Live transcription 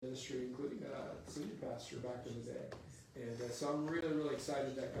ministry, including senior pastor back in the day. And so I'm really, really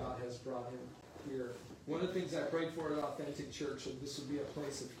excited that God has brought him here. One of the things I prayed for at Authentic Church, that this would be a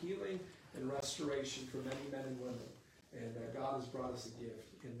place of healing and restoration for many men and women. And God has brought us a gift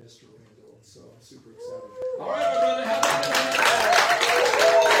in Mr. Randall. So I'm super excited. All right, my brother, have a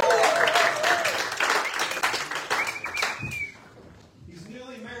He's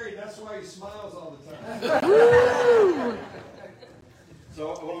newly married. That's why he smiles all the time.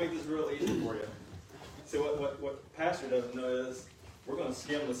 So I want to make this real easy for you. So what Pastor doesn't know is we're going to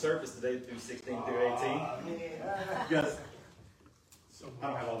skim the surface today through 16 through 18. Because I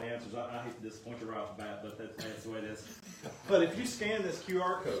don't have all the answers. I hate to disappoint you right off the bat, but that's the way it is. But if you scan this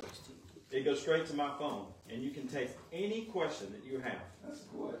QR code, it goes straight to my phone, and you can take any question that you have. That's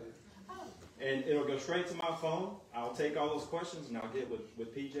good. And it'll go straight to my phone. I'll take all those questions, and I'll get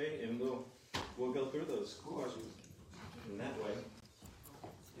with PJ, and we'll go through those questions. And that way,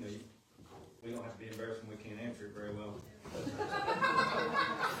 we don't have to be embarrassed when we can't answer it very well.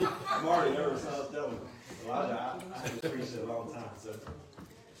 I'm already nervous. I was telling Elijah, I haven't preached it a long time. So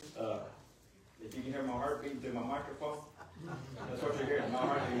if you can hear my heart beating through my microphone, that's what you're hearing, my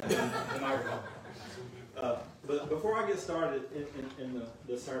heart beating through the microphone. But before I get started in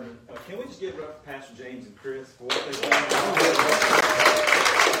the sermon, can we just give it up to Pastor James and Chris for what they've done?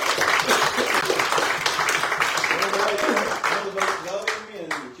 One of the most loving men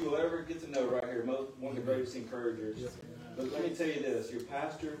that you'll ever get to know right here. One of the greatest encouragers. But let me tell you this, your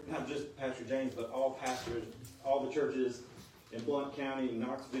pastor, not just Pastor James, but all pastors, all the churches in Blount County,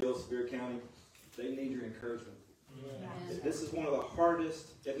 Knoxville, Spear County, they need your encouragement. Yeah. This is one of the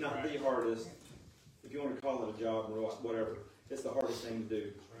hardest, if not the hardest, if you want to call it a job or whatever, it's the hardest thing to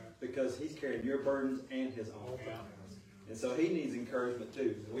do. Because he's carrying your burdens and his own. And so he needs encouragement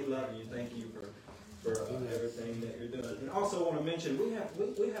too. We love you. Thank you for everything that you're doing. And also want to mention, we have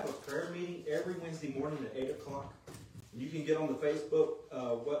a prayer meeting every Wednesday morning at 8 o'clock. You can get on the Facebook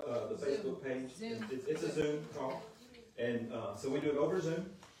the Facebook page. It's a Zoom call. And so we do it over Zoom.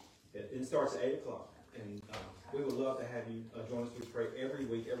 It starts at 8 o'clock. And we would love to have you join us. We pray every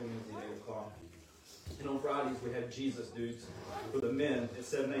week, every Wednesday at 8 o'clock. And on Fridays, we have Jesus Dudes for the men at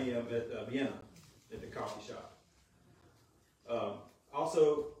 7 a.m. at Vienna at the coffee shop.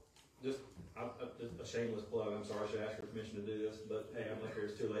 Also, just a shameless plug. I'm sorry I should ask for permission to do this, but hey, I'm up here.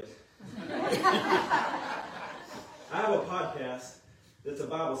 It's too late. I have a podcast that's a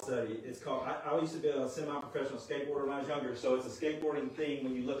Bible study. It's called, I used to be a semi-professional skateboarder when I was younger, so it's a skateboarding thing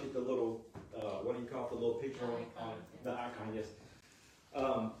when you look at the little, what do you call it, the little picture on the icon, yes.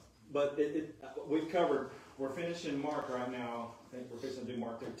 But we're finishing Mark right now. I think we're fixing to do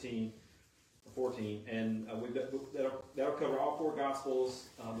Mark 13 or 14, and that'll cover all four Gospels,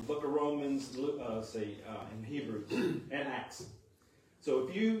 the book of Romans, and Hebrews, and Acts. So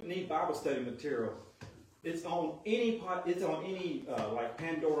if you need Bible study material, it's on any like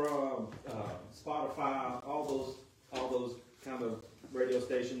Pandora, Spotify, all those kind of radio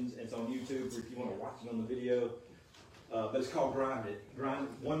stations. It's on YouTube if you want to watch it on the video. But it's called Grind It. Grind,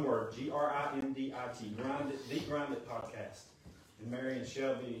 one word, Grindit. Grind It, the Grind It podcast. And Mary and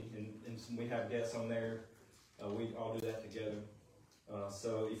Shelby, and we have guests on there. We all do that together.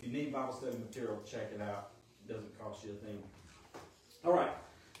 So if you need Bible study material, check it out. It doesn't cost you a thing. All right.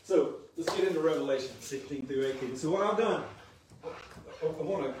 So let's get into Revelation 16 through 18. So what I've done, I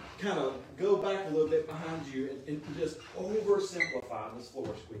want to kind of go back a little bit behind you and just oversimplify this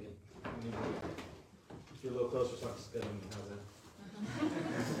floor squeaking. Get a little closer so I can spit on you. How's that?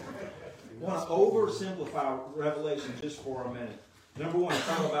 I want to oversimplify Revelation just for a minute. Number one, it's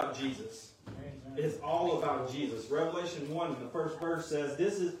all about Jesus. It is all about Jesus. Revelation 1, the first verse says,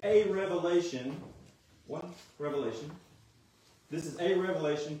 this is a revelation. One revelation. This is a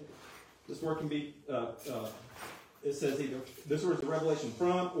revelation. This word can be, it says either, this word is a revelation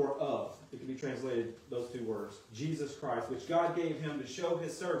from or of. It can be translated, those two words. Jesus Christ, which God gave him to show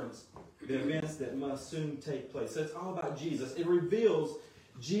his servants the events that must soon take place. So it's all about Jesus. It reveals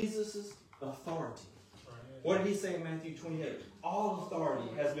Jesus' authority. What did he say in Matthew 28? All authority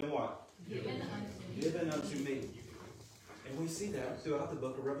has been what? Given unto me. And we see that throughout the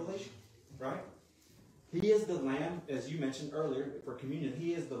book of Revelation. Right? He is the Lamb, as you mentioned earlier, for communion.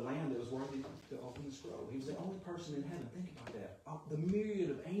 He is the Lamb that was worthy to open the scroll. He was the only person in heaven. Think about that. The myriad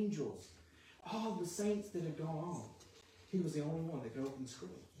of angels, all the saints that had gone on. He was the only one that could open the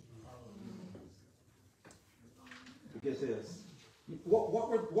scroll. But get this. What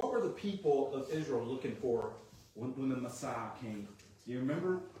were the people of Israel looking for when the Messiah came? Do you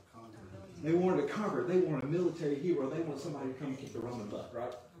remember? They wanted a conqueror. They wanted a military hero. They wanted somebody to come and kick the Roman butt,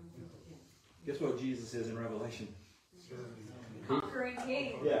 right? Guess what Jesus is in Revelation? conquering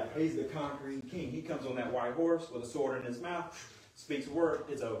king. Yeah, he's the conquering king. He comes on that white horse with a sword in his mouth, speaks a word,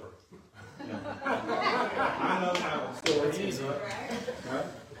 it's over. You know. I know how the story ends, right?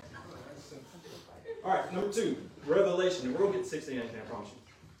 All right, number 2, Revelation. And we're going to get to 16, 18, I promise you.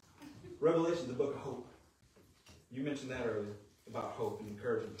 Revelation is the book of hope. You mentioned that earlier, about hope and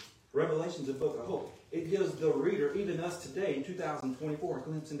encouragement. Revelation is a book of hope. It gives the reader, even us today in 2024, a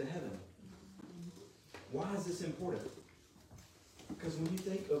glimpse into heaven. Why is this important? Because when you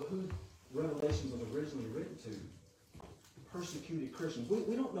think of who Revelation was originally written to, persecuted Christians,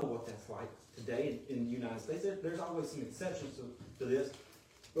 we don't know what that's like today in the United States. There's always some exceptions to this.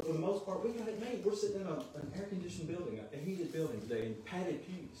 But for the most part, we got it made. We're sitting in an air-conditioned building, a heated building today, in padded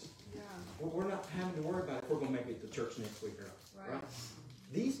pews. Yeah. We're not having to worry about if we're going to make it to church next week or not. Right?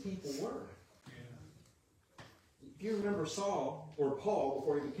 These people were. If you remember Saul, or Paul,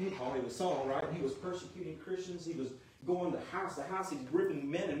 before he became Paul, he was Saul, right? He was persecuting Christians. He was going to house. He's ripping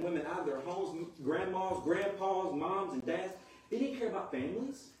men and women out of their homes, grandmas, grandpas, moms, and dads. He didn't care about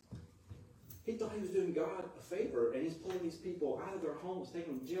families. He thought he was doing God a favor, and he's pulling these people out of their homes,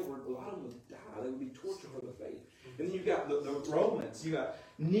 taking them to jail, where a lot of them would die. They would be tortured for the faith. And then you've got the Romans. You got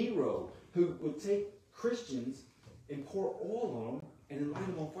Nero, who would take Christians and pour oil on them and then light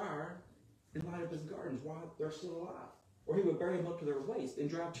them on fire and light up his gardens while they're still alive. Or he would bury them up to their waist and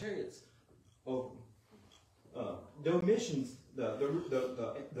drive chariots over them. Domitian,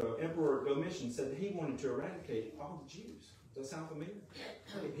 the Emperor Domitian, said that he wanted to eradicate all the Jews. Does that sound familiar?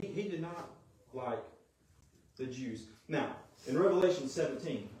 He did not like the Jews. Now, in Revelation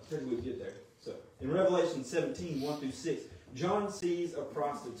 17, I figured we'd get there. So, in Revelation 17, 1 through 6, John sees a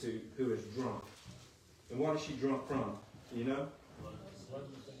prostitute who is drunk. And what is she drunk from? You know?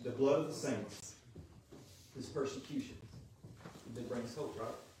 The blood of the saints. This persecution. That brings hope, right?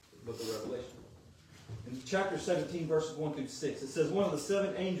 The book of Revelation. In chapter 17, verses 1 through 6, it says, one of the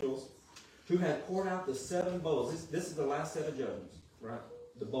 7 angels who had poured out the 7 bowls. This is the last 7 judgments, right?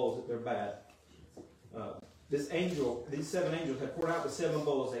 The bowls, they're bad. These 7 angels had poured out the 7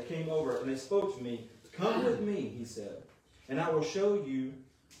 bowls. They came over and they spoke to me. Come with me, he said, and I will show you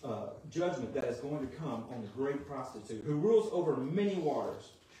judgment that is going to come on the great prostitute who rules over many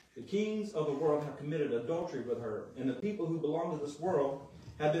waters. The kings of the world have committed adultery with her, and the people who belong to this world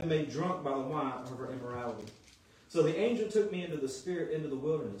have been made drunk by the wine of her immorality. So the angel took me into the spirit, into the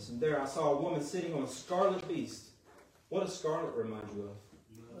wilderness, and there I saw a woman sitting on a scarlet beast. What does scarlet remind you of?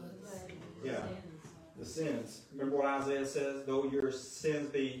 Yeah, the sins. Remember what Isaiah says? Though your sins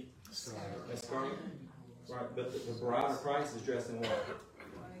be as scarlet. Right, but the bride of Christ is dressed in what?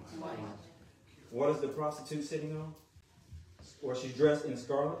 White. What is the prostitute sitting on? Or she's dressed in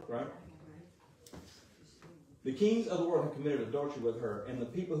scarlet, right? The kings of the world have committed adultery with her, and the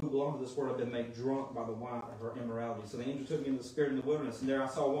people who belong to this world have been made drunk by the wine of her immorality. So the angel took me into the spirit in the wilderness, and there I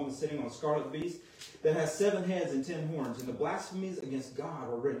saw a woman sitting on a scarlet beast that has 7 heads and 10 horns, and the blasphemies against God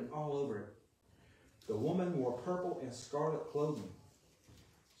were written all over it. The woman wore purple and scarlet clothing.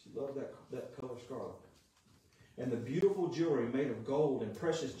 She loved that color scarlet. And the beautiful jewelry made of gold and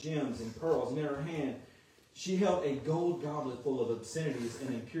precious gems and pearls, and in her hand she held a gold goblet full of obscenities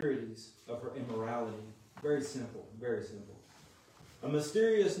and impurities of her immorality. Very simple, very simple. A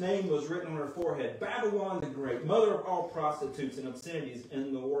mysterious name was written on her forehead, Babylon the Great, mother of all prostitutes and obscenities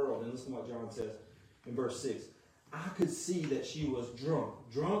in the world. And listen to what John says in verse 6. I could see that she was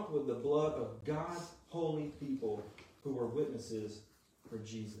drunk with the blood of God's holy people who were witnesses for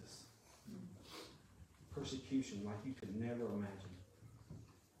Jesus. Persecution like you could never imagine.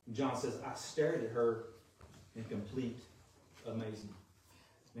 John says, I stared at her in complete amazement.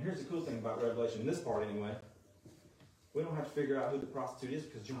 Now here's the cool thing about Revelation, in this part anyway. We don't have to figure out who the prostitute is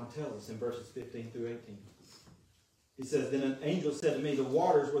because John tells us in verses 15 through 18. He says, then an angel said to me, the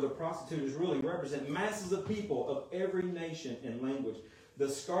waters where the prostitute is ruling represent masses of people of every nation and language. The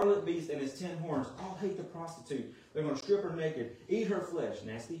scarlet beast and his 10 horns all hate the prostitute. They're going to strip her naked, eat her flesh,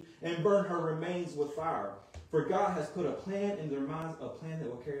 nasty, and burn her remains with fire. For God has put a plan in their minds, a plan that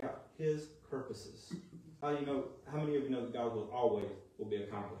will carry out his purposes. How many of you know that God will be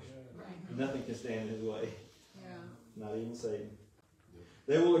accomplished? Right. Nothing can stand in his way. Yeah. Not even Satan.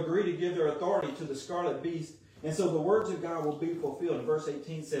 They will agree to give their authority to the scarlet beast, and so the words of God will be fulfilled. And verse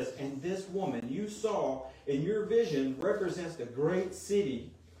 18 says, and this woman you saw in your vision represents the great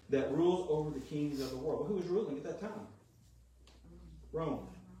city that rules over the kings of the world. Well, who was ruling at that time? Rome.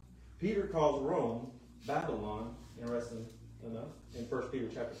 Peter calls Rome Babylon, interesting enough, in 1 Peter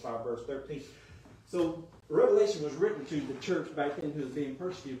chapter 5, verse 13. So Revelation was written to the church back then who was being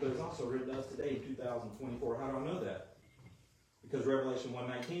persecuted, but it's also written to us today in 2024. How do I know that? Because Revelation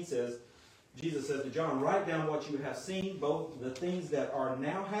 1:19 says, Jesus says to John, write down what you have seen, both the things that are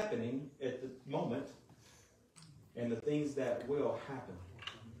now happening at the moment and the things that will happen.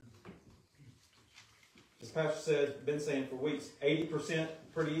 As Pastor said, been saying for weeks, 80%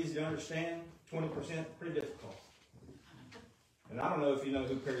 pretty easy to understand, 20% pretty difficult. And I don't know if you know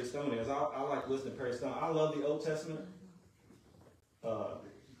who Perry Stone is. I like listening to Perry Stone. I love the Old Testament.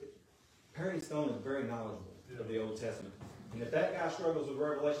 Perry Stone is very knowledgeable of the Old Testament. And if that guy struggles with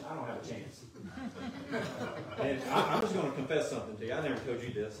Revelation, I don't have a chance. And I'm just going to confess something to you. I never told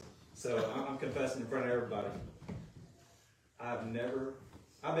you this. So I'm confessing in front of everybody. I've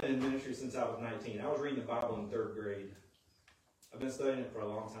been in ministry since I was 19. I was reading the Bible in 3rd grade. I've been studying it for a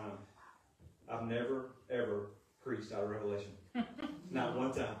long time. I've never, ever preached out of Revelation. Not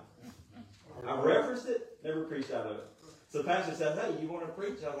one time. I referenced it, never preached out of it. So the pastor says, hey, you want to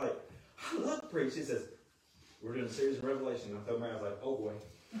preach? I was like, I love to preach. He says, we're doing a series of Revelation. And I told Mary, I was like, oh boy.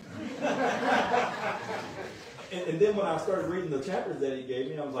 and then when I started reading the chapters that he gave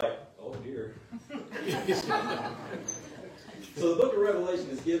me, I was like, oh dear. So the book of Revelation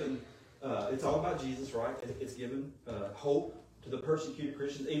is given, it's all about Jesus, right? It's given hope to the persecuted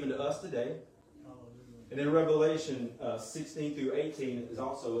Christians, even to us today. And in Revelation 16 through 18 is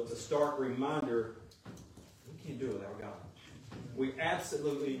also, it's a stark reminder, we can't do it without God. We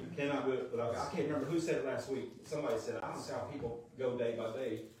absolutely cannot do it without God. I can't remember who said it last week. Somebody said, I don't see how people go day by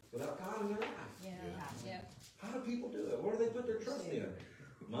day without God in their life. Yeah. How do people do it? What do they put their trust in?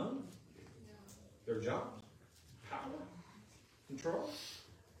 Money? Their jobs? Power? Control?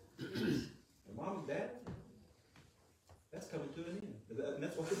 Their mom and dad? That's coming to an end. And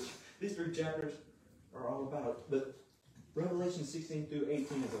that's what these 3 chapters are all about. But Revelation 16 through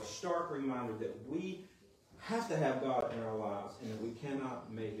 18 is a stark reminder that we have to have God in our lives and that we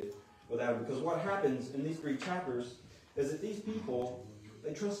cannot make it without Him. Because what happens in these 3 chapters is that these people,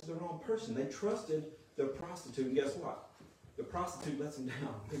 they trusted the wrong person. They trusted the prostitute. And guess what? The prostitute lets them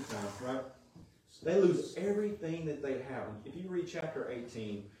down big time, right? They lose everything that they have. If you read chapter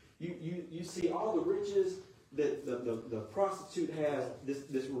 18, you see all the riches that the prostitute has,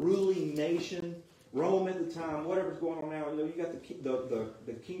 this ruling nation, Rome at the time, whatever's going on now. You know, you got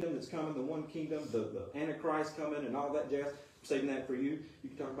the kingdom that's coming, the one kingdom, the Antichrist coming, and all that jazz. I'm saving that for you. You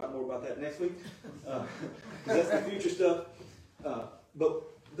can talk about more about that next week. That's the future stuff. But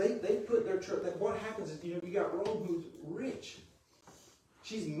they put their church. What happens is, you got Rome who's rich.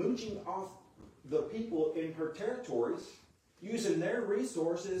 She's mooching off the people in her territories, using their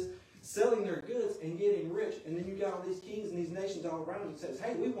resources, selling their goods, and getting rich. And then you got all these kings and these nations all around them that says,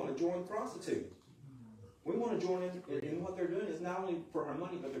 hey, we want to join the prostitute. We want to join in what they're doing is not only for her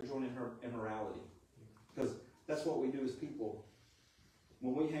money, but they're joining her immorality. Because that's what we do as people.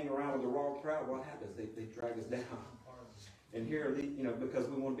 When we hang around with the wrong crowd, what happens? They drag us down. And here, because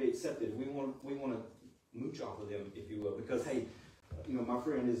we want to be accepted, we want to mooch off of them, if you will. Because, hey, my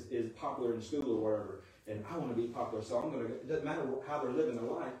friend is popular in school or wherever, and I want to be popular, so I'm going to, it doesn't matter how they're living their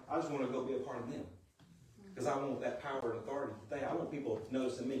life, I just want to go be a part of them. Because I want that power and authority. I want people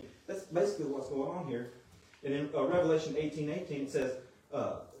noticing me. That's basically what's going on here. And in Revelation 18:18 it says,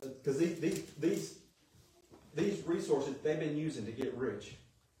 because these resources they've been using to get rich,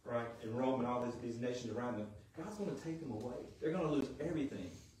 right? In Rome and all these nations around them, God's going to take them away. They're going to lose everything.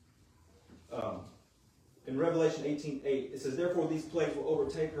 In Revelation 18:8 it says, therefore these plagues will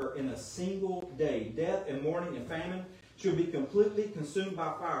overtake her in a single day. Death and mourning and famine shall be completely consumed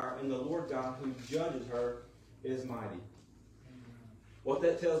by fire, and the Lord God who judges her is mighty. What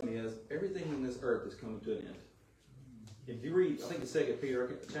that tells me is everything on this earth is coming to an end. If you read, I think it's 2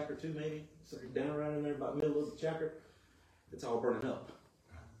 Peter, chapter 2 maybe, down around in there, about middle of the chapter, it's all burning up.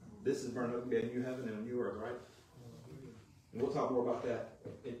 This is burning up, be a new heaven and a new earth, right? And we'll talk more about that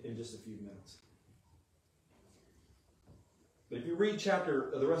in just a few minutes. But if you read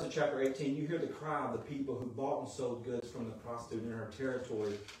the rest of chapter 18, you hear the cry of the people who bought and sold goods from the prostitute in her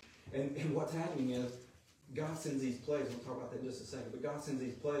territory. And what's happening is, God sends these plagues. We'll talk about that in just a second. But God sends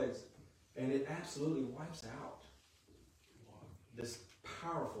these plagues, and it absolutely wipes out this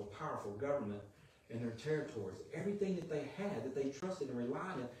powerful, powerful government in their territories. Everything that they had, that they trusted and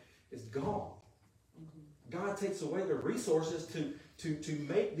relied on, is gone. God takes away their resources to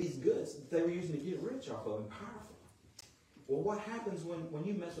make these goods that they were using to get rich off of and powerful. Well, what happens when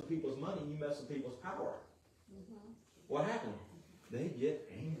you mess with people's money and you mess with people's power? What happens? They get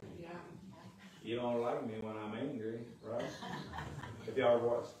angry. You don't like me when I'm angry, right? If y'all ever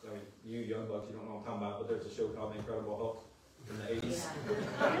watched, you young bucks, you don't know what I'm talking about, but there's a show called The Incredible Hulk from the 80s.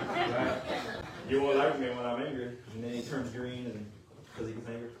 Right? You won't like me when I'm angry. And then he turns green because he gets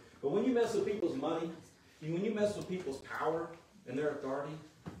angry. But when you mess with people's money, when you mess with people's power and their authority,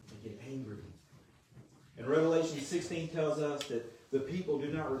 get angry. And Revelation 16 tells us that the people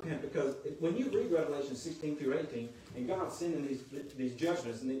do not repent, because when you read Revelation 16 through 18, and God's sending these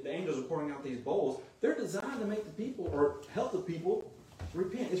judgments, and the angels are pouring out these bowls, they're designed to make the people, or help the people,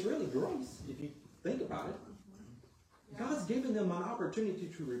 repent. It's really grace, if you think about it. God's given them an opportunity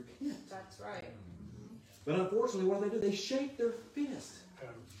to repent. That's right. But unfortunately, what do? They shake their fist.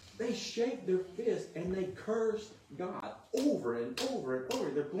 They shake their fist and they curse God over and over and over.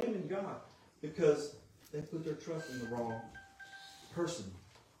 They're blaming God because they put their trust in the wrong person.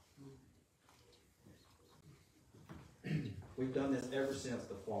 We've done this ever since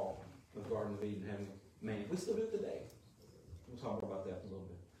the fall of the Garden of Eden, having man. We still do it today. We'll talk more about that in a little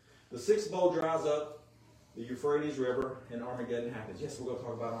bit. The sixth bowl dries up, the Euphrates River, and Armageddon happens. Yes, we're going to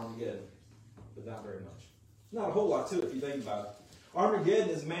talk about Armageddon, but not very much. Not a whole lot to it if you think about it. Armageddon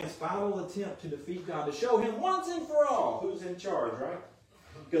is man's final attempt to defeat God, to show him once and for all who's in charge, right?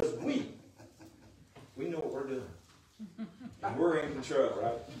 Because we know what we're doing. And we're in control,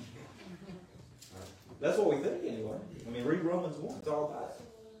 right? That's what we think anyway. I mean, read Romans 1. It's all about it.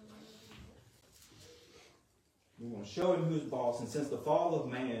 We want to show him who's boss. And since the fall of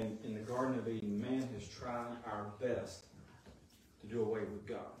man in the Garden of Eden, man has tried our best to do away with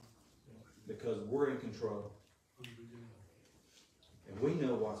God. Because we're in control. And we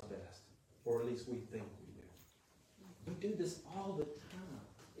know what's best. Or at least we think we do. We do this all the time.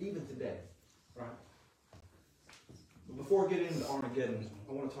 Even today. Right? But before we get into Armageddon,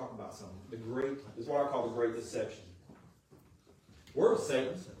 I want to talk about something. This is what I call the Great Deception. Where was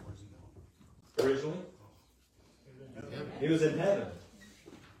Satan? Originally? He was in heaven.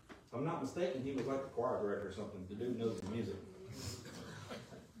 If I'm not mistaken, he was like the choir director or something. The dude knows the music.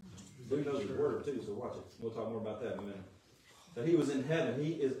 The dude knows the word too, so watch it. We'll talk more about that in a minute. But he was in heaven.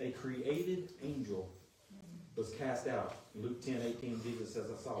 He is a created angel. Was cast out. Luke 10:18, Jesus says,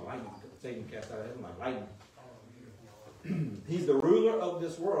 I saw lightning. Satan cast out of heaven like lightning. He's the ruler of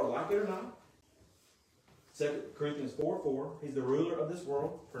this world, like it or not. 2 Corinthians 4:4. He's the ruler of this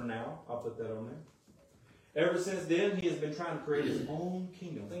world for now. I'll put that on there. Ever since then, he has been trying to create his own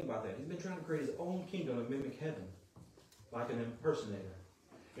kingdom. Think about that. He's been trying to create his own kingdom and mimic heaven, like an impersonator.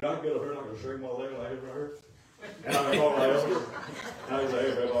 You know, I can go to her and I can shake my leg like her. And I'm going to call my elbow. And I can say,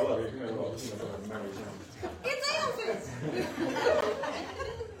 hey, babe, I love you. Come here, It's Elvis!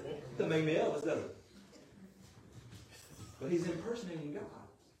 Doesn't make me Elvis, does it? But he's impersonating God.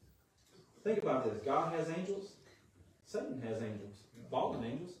 Think about this. God has angels. Satan has angels. Fallen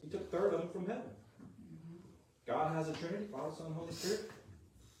angels. He took a third of them from heaven. God has a Trinity, Father, Son, Holy Spirit.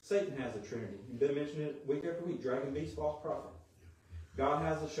 Satan has a Trinity. You've been mentioning it week after week. Dragon, beast, false prophet. God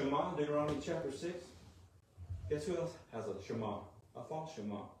has a Shema, Deuteronomy chapter 6. Guess who else has a Shema? A false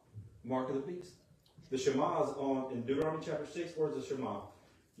Shema. Mark of the beast. The Shema is in Deuteronomy chapter 6. Where's the Shema?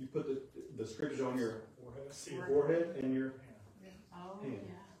 You put the scriptures on your forehead and your hand.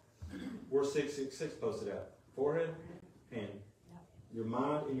 Where's 666 posted at? Forehead, hand. Your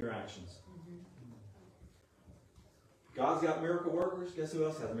mind and your actions. God's got miracle workers. Guess who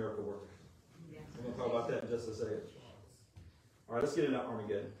else has miracle workers? We're going to talk about that in just a second. All right, let's get into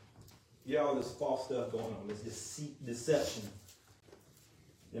Armageddon. You got all this false stuff going on, this deception.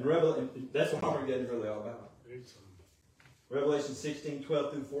 And that's what Armageddon is really all about. Revelation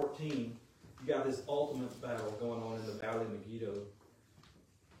 16:12 through 14, you got this ultimate battle going on in the Valley of Megiddo.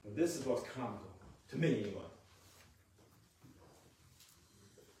 And this is what's comical, to me anyway.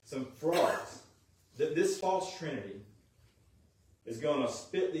 Some frogs. This false trinity is going to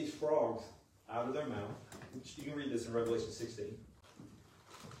spit these frogs out of their mouth. You can read this in Revelation 16.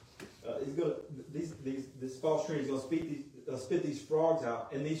 This false trinity is going to spit these frogs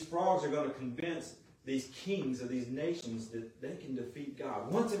out, and these frogs are going to convince these kings of these nations that they can defeat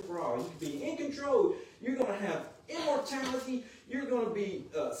God once and for all. You can be in control. You're going to have immortality. You're going to be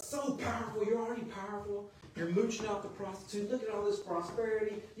so powerful. You're already powerful. You're mooching out the prostitute. Look at all this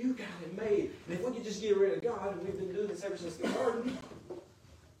prosperity. You got it made. And if we could just get rid of God, and we've been doing this ever since the garden,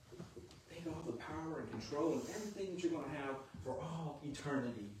 think of all the power and control and everything that you're going to have for all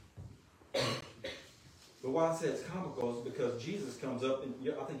eternity. But why I say it's comical is because Jesus comes up, and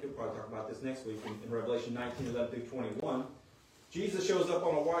I think you'll probably talk about this next week in Revelation 19:11 through 21. Jesus shows up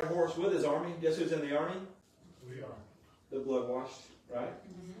on a white horse with his army. Guess who's in the army? We are. The blood washed, right?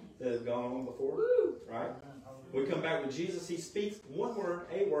 That has gone on before, right? We come back with Jesus. He speaks one word,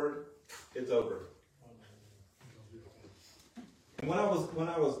 a word. It's over. And when I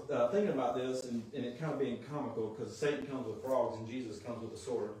was thinking about this, and it kind of being comical, because Satan comes with frogs and Jesus comes with a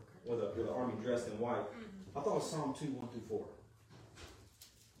sword, with an army dressed in white, I thought of Psalm 2:1-4.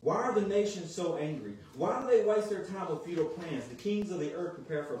 Why are the nations so angry? Why do they waste their time with futile plans? The kings of the earth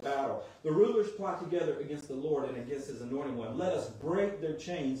prepare for battle. The rulers plot together against the Lord and against his anointed one. Let us break their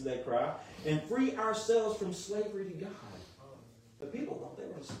chains, they cry, and free ourselves from slavery to God. The people thought they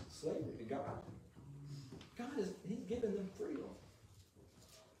were in slavery to God. He's given them freedom.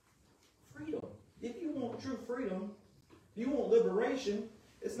 Freedom. If you want true freedom, if you want liberation,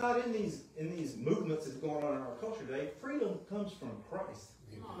 it's not in these movements that's going on in our culture today. Freedom comes from Christ.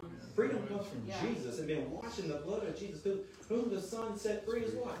 Freedom comes from Jesus and being washed in the blood of Jesus. Whom the Son set free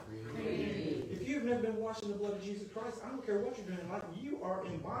is what? Free. If you've never been washed in the blood of Jesus Christ, I don't care what you're doing in life, you are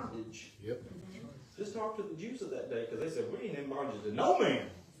in bondage. Yep. Just talk to the Jews of that day, because they said, we ain't in bondage to no man.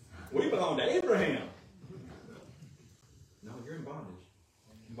 We belong to Abraham. No, you're in bondage.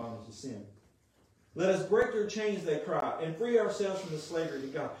 In bondage to sin. Let us break their chains, they cry, and free ourselves from the slavery to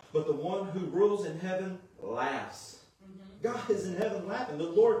God. But the one who rules in heaven laughs. God is in heaven laughing. The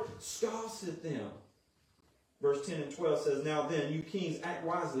Lord scoffs at them. Verse 10 and 12 says, Now then, you kings, act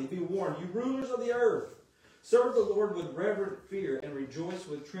wisely. Be warned, you rulers of the earth. Serve the Lord with reverent fear and rejoice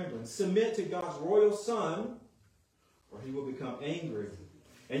with trembling. Submit to God's royal Son, or he will become angry.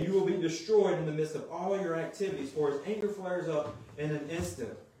 And you will be destroyed in the midst of all your activities, for his anger flares up in an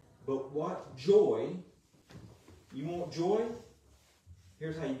instant. But what joy? You want joy?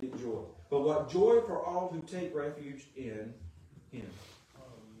 Here's how you get joy. But what joy for all who take refuge in him,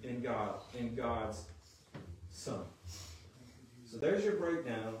 in God, in God's Son. So there's your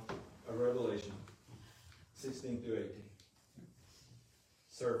breakdown of Revelation 16 through 18.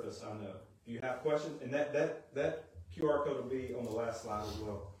 Surface, I know. If you have questions, and that QR code will be on the last slide as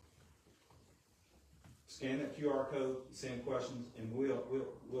well. Scan that QR code, send questions, and we'll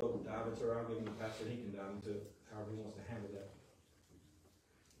dive into it. I'll give him the pastor, he can dive into it however he wants to handle that.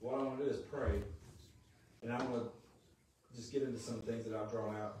 What I want to do is pray, and I want to just get into some things that I've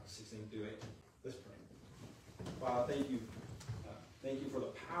drawn out, 16 through 18. Let's pray. Father, thank you. Thank you for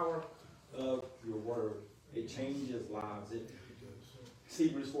the power of your word. It changes lives.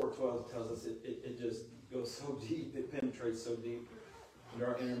 Hebrews 4:12 tells us it just goes so deep, it penetrates so deep into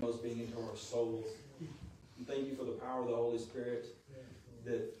our innermost being, into our souls. And thank you for the power of the Holy Spirit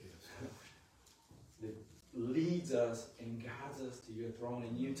that leads us and guides us to your throne,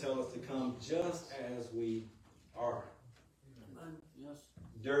 and you tell us to come just as we are. Yes.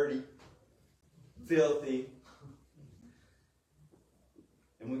 Dirty, filthy,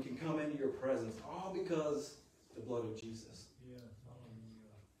 and we can come into your presence all because the blood of Jesus.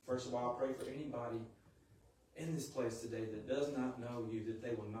 First of all, I pray for anybody in this place today that does not know you, that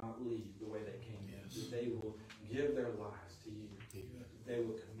they will not leave the way they came in, that they will give their lives to you, that they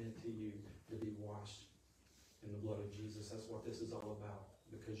will commit to you to be washed in the blood of Jesus. That's what this is all about,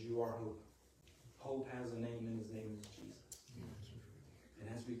 because you are hope. Hope has a name, and his name is Jesus. And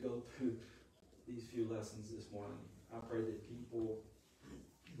as we go through these few lessons this morning, I pray that people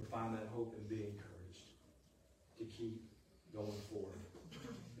will find that hope and be encouraged to keep going forward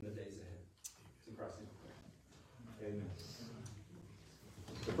in the days ahead. It's in Christ's name. Amen.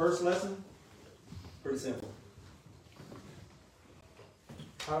 The first lesson, pretty simple.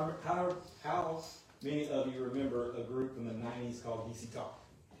 How many of you remember a group in the 90s called DC Talk?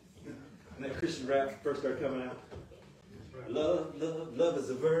 When that Christian rap first started coming out. Love, love, love is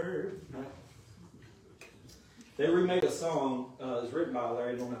a verb. Right? They remade a song. It was written by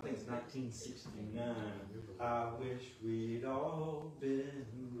Larry Norman. I think it's 1969. I wish we'd all been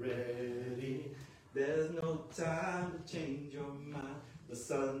ready. There's no time to change your mind. The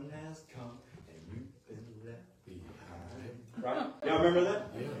sun has come and you've been left behind. Right? Y'all remember that?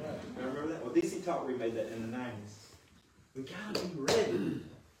 Yeah. Y'all remember that? Well, DC Talk remade that in the 90s. We gotta be ready.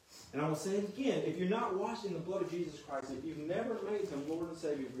 And I'm going to say it again. If you're not washed in the blood of Jesus Christ, if you've never made him Lord and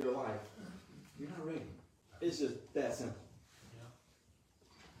Savior of your life, you're not ready. It's just that simple.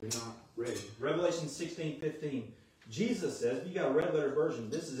 You're not ready. Revelation 16:15. Jesus says, if you got a red letter version,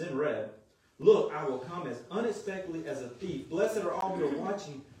 this is in red. Look, I will come as unexpectedly as a thief. Blessed are all who are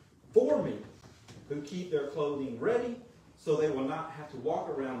watching for me, who keep their clothing ready, so they will not have to walk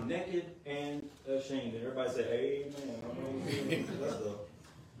around naked and ashamed. And everybody say, amen.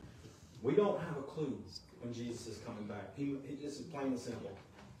 We don't have a clue when Jesus is coming back. This is plain and simple.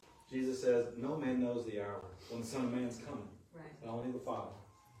 Jesus says, no man knows the hour when the Son of Man is coming. Right. Only the Father.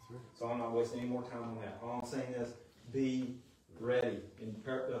 So I'm not wasting any more time on that. All I'm saying is, be ready. And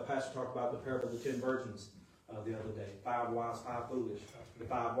Pastor talked about the parable of the 10 virgins the other day. 5 wise, 5 foolish. The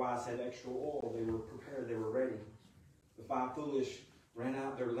 5 wise had extra oil. They were prepared. They were ready. The 5 foolish ran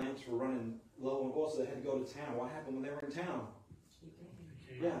out. Their lamps were running low on oil, so they had to go to town. What happened when they were in town?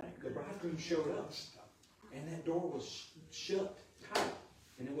 Yeah, the bridegroom showed up. And that door was shut tight.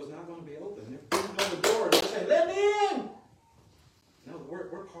 and it was not going to be open. They're beating on the door and they're saying, "Let me in!" No,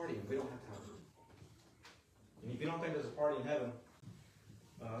 we're partying. We don't have time. And if you don't think there's a party in heaven,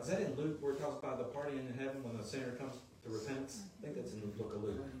 is that in Luke where it talks about the party in heaven when the sinner comes to repentance? I think that's in the book of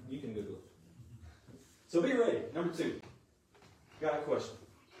Luke. You can Google it. So be ready. Number 2. Got a question.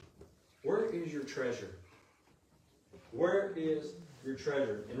 Where is your treasure? Where is your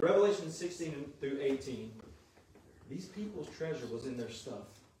treasure? In Revelation 16 through 18, these people's treasure was in their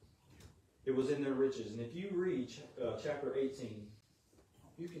stuff. It was in their riches. And if you read chapter 18,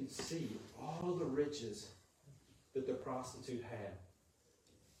 you can see all the riches that the prostitute had.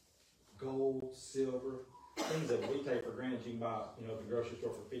 Gold, silver, things that we take for granted. You can buy, at the grocery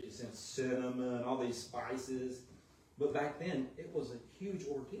store for 50 cents, cinnamon, all these spices. But back then, it was a huge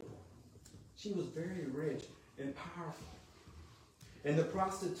ordeal. She was very rich and powerful. And the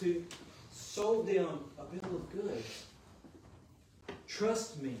prostitute sold them a bill of goods.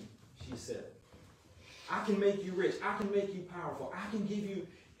 "Trust me," she said. "I can make you rich. I can make you powerful. I can give you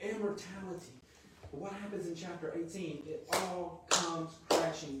immortality." But what happens in chapter 18? It all comes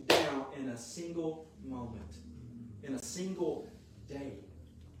crashing down in a single moment, in a single day.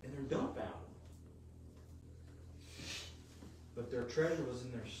 And they're dumbfounded. But their treasure was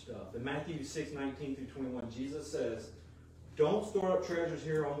in their stuff. In Matthew 6:19 through 21, Jesus says, "Don't store up treasures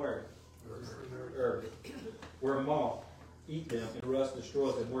here on where? Earth. Where moth eat them and rust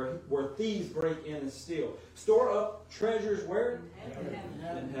destroys them. Where thieves break in and steal. Store up treasures where?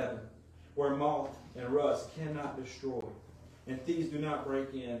 In heaven. Where moth and rust cannot destroy. And thieves do not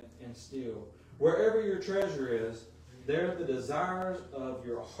break in and steal. Wherever your treasure is, there the desires of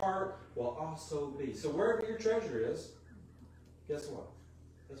your heart will also be." So wherever your treasure is, guess what?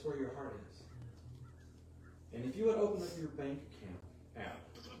 That's where your heart is. And if you would open up your bank account app,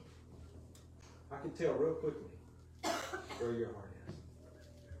 I could tell real quickly where your heart is.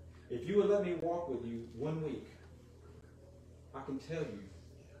 If you would let me walk with you 1 week, I can tell you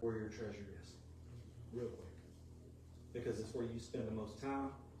where your treasure is real quick. Because it's where you spend the most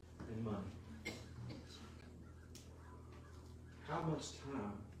time and money. How much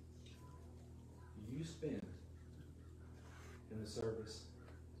time do you spend in the service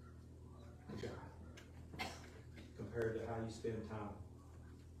of God compared to how you spend time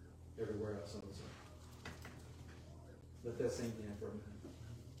everywhere else on this earth? Let that sink in for a minute.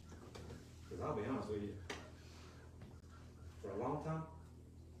 Because I'll be honest with you, for a long time,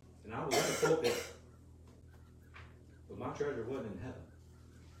 and I was in the pulpit, but my treasure wasn't in heaven.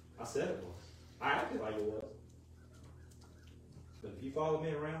 I said it was. I acted like it was. But if you follow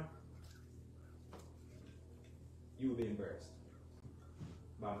me around, you will be embarrassed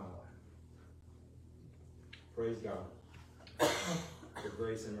by my life. Praise God for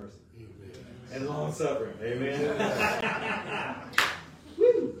grace and mercy. Amen. And long suffering. Amen.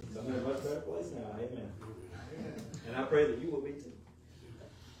 Woo! I'm in a much better place now. Amen. And I pray that you will be too.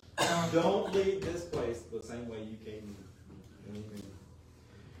 Don't leave this place the same way you came in.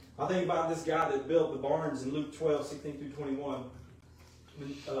 I think about this guy that built the barns in Luke 12:16 through 21.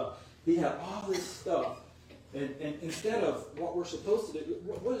 He had all this stuff. And instead of what we're supposed to do,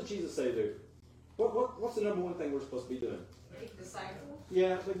 what does Jesus say to do? What's the number one thing we're supposed to be doing? Make disciples.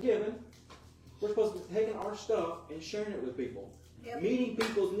 Yeah, but giving. We're supposed to be taking our stuff and sharing it with people. Yep. Meeting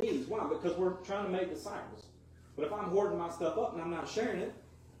people's needs. Why? Because we're trying to make disciples. But if I'm hoarding my stuff up and I'm not sharing it,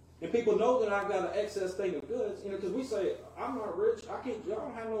 and people know that I've got an excess thing of goods, because we say, "I'm not rich, I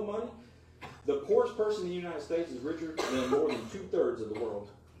don't have no money." The poorest person in the United States is richer than more than 2/3 of the world.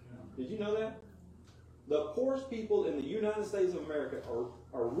 Did you know that? The poorest people in the United States of America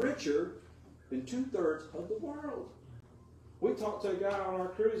are richer than 2/3 of the world. We talked to a guy on our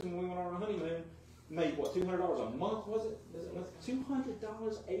cruise when we went on our honeymoon, made what, $200 a month, was it?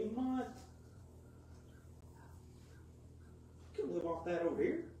 $200 a month. You can live off that over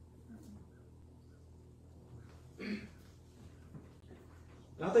here. And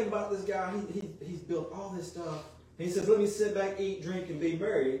I think about this guy, he's built all this stuff. And he says, "Let me sit back, eat, drink, and be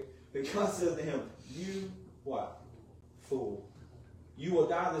merry." But God says to him, "You, what? Fool. You will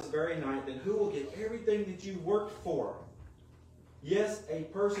die this very night, then who will get everything that you worked for?" Yes, a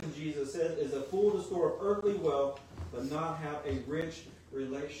person, Jesus says, is a fool to store up earthly wealth, but not have a rich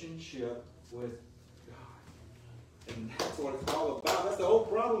relationship with God. And that's what it's all about. That's the whole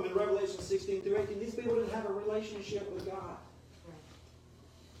problem in Revelation 16 through 18. These people didn't have a relationship with God.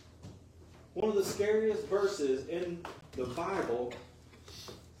 One of the scariest verses in the Bible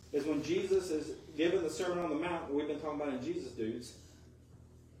is when Jesus is given the Sermon on the Mount, we've been talking about in Jesus Dudes.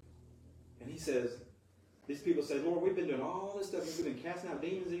 And he says, these people say, "Lord, we've been doing all this stuff. We've been casting out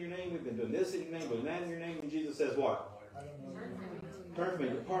demons in your name. We've been doing this in your name, doing that in your name." And Jesus says what? Turn from me,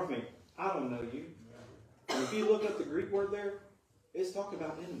 depart from me. I don't know you. And if you look up the Greek word there, it's talking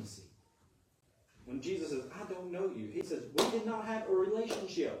about intimacy. When Jesus says, I don't know you, he says, we did not have a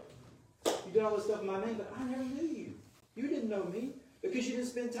relationship. You did all this stuff in my name, but I never knew you. You didn't know me because you didn't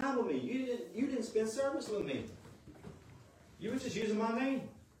spend time with me. You didn't spend service with me. You were just using my name.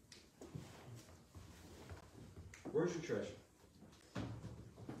 Where's your treasure?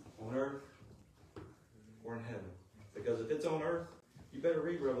 On earth or in heaven? Because if it's on earth, you better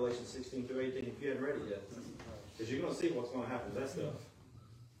read Revelation 16 through 18 if you haven't read it yet. Because you're going to see what's going to happen to that stuff.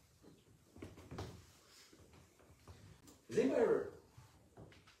 Has anybody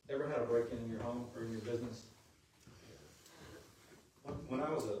ever had a break-in your home or in your business? When I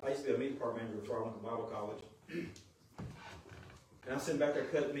used to be a meat department manager before I went to Bible college. And I'm sitting back there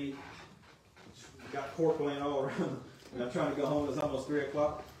cutting meat. Got pork laying all around. And I'm trying to go home. It's almost 3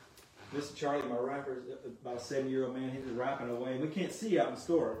 o'clock. Mr. Charlie, my wrapper, is about a 70-year-old man. He's wrapping away. And we can't see out in the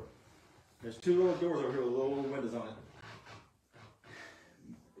store. There's 2 little doors over here with little windows on it.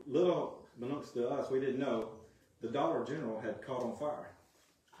 Little, belongs to us, we didn't know, the Dollar General had caught on fire.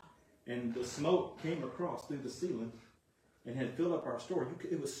 And the smoke came across through the ceiling and had filled up our store.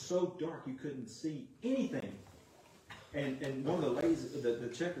 It was so dark you couldn't see anything. And one of the ladies, the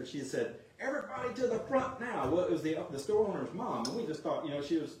checker, she had said, everybody to the front now. Well, it was the store owner's mom. And we just thought,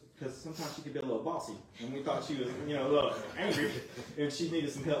 she was, because sometimes she could be a little bossy. And we thought she was, a little angry. And she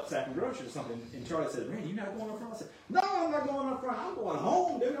needed some help sacking groceries or something. And Charlie said, Randy, you not going up front? I said, no, I'm not going up front. I'm going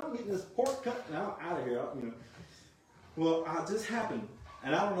home, dude. I'm getting this pork cut and I'm out of here. Well, I just happened.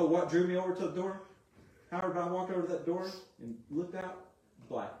 And I don't know what drew me over to the door. However, I walked over to that door and looked out.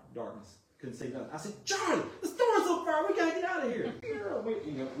 Black, darkness. Couldn't see nothing. I said, Charlie, the store's on fire. We got to get out of here.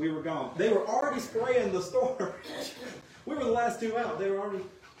 We were gone. They were already spraying the store. We were the last 2 out. They were already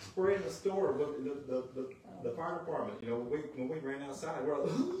spraying the store with the fire department. When we ran outside, we're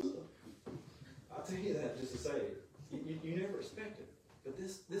like, I'll tell you that just to say, you never expect it. But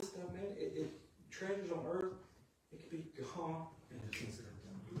this stuff, man, it treasures on earth, it could be gone in an instant.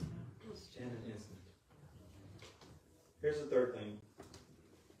 In an instant. Here's the third thing.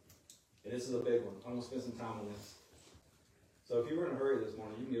 And this is a big one. I'm going to spend some time on this. So if you were in a hurry this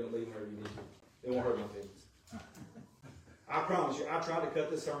morning, you can get up and leave whenever you need to. It won't hurt my feelings. I promise you, I tried to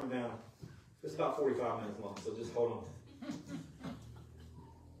cut this sermon down. It's about 45 minutes long, so just hold on.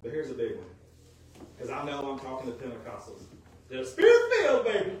 But here's a big one. Because I know I'm talking to Pentecostals. They're Spirit-filled,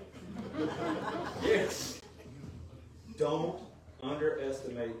 baby. Yes. Don't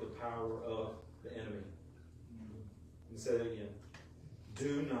underestimate the power of the enemy. Let me say that again.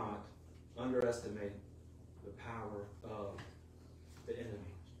 Do not underestimate the power of the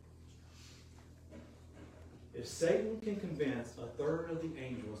enemy. If Satan can convince a third of the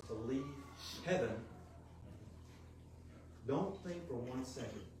angels to leave heaven, don't think for 1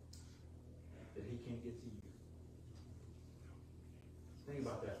 second that he can't get to you. Think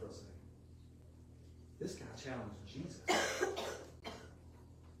about that for a second. This guy challenged Jesus.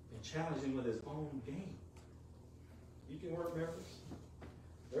 And challenged him with his own game. You can work miracles.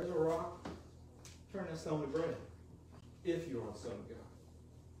 There's a rock. Turn that stone to bread. If you are the Son of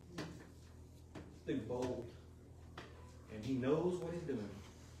God. Be bold. And he knows what he's doing.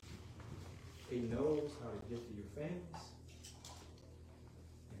 He knows how to get to your families.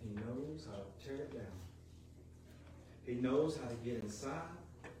 And he knows how to tear it down. He knows how to get inside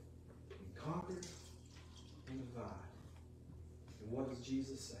and conquer and divide. And what does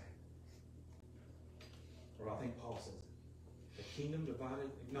Jesus say? Or I think Paul says it. A kingdom divided,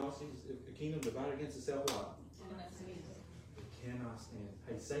 a kingdom divided against itself, what? It cannot stand.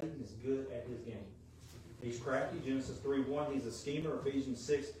 Hey, Satan is good at his game. He's crafty, Genesis 3:1. He's a schemer, Ephesians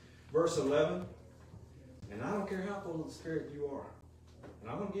 6, verse 11. And I don't care how full of the Spirit you are. And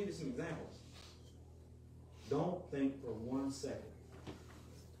I'm going to give you some examples. Don't think for 1 second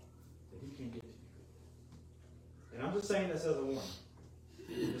that he can't get to you. And I'm just saying this as a warning.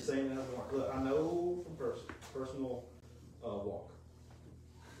 I'm just saying that as a warning. Look, I know from personal walk.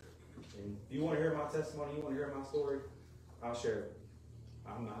 And if you want to hear my testimony, you want to hear my story, I'll share it with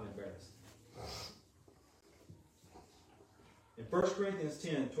you. I'm not embarrassed. In 1 Corinthians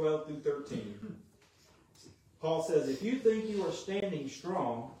 10, 12 through 13, Paul says, if you think you are standing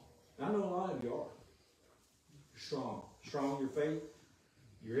strong, I know a lot of you are. You're strong. Strong in your faith.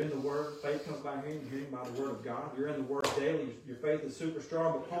 You're in the Word. Faith comes by hearing by the Word of God. You're in the Word daily. Your faith is super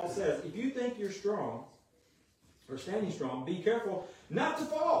strong. But Paul says, if you think you're strong, or standing strong, be careful not to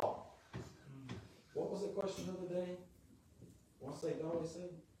fall. What was the question of the day? What's they always say?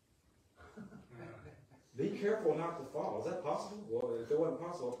 Be careful not to fall. Is that possible? Well, if it wasn't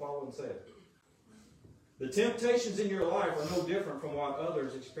possible, Paul wouldn't say it. The temptations in your life are no different from what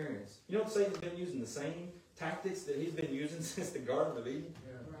others experience. You know, Satan's been using the same tactics that he's been using since the Garden of Eden.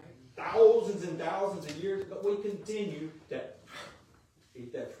 Thousands and thousands of years, but we continue to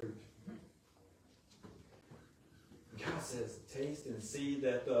eat that fruit. God says, taste and see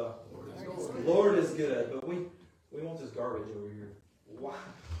that the Lord is good, but we want this garbage over here.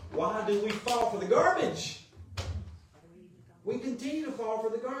 Why do we fall for the garbage? We continue to fall for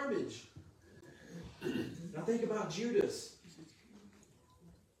the garbage. Now think about Judas.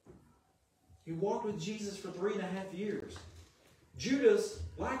 He walked with Jesus for 3.5 years. Judas,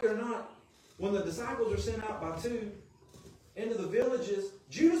 like it or not, when the disciples are sent out by two into the villages,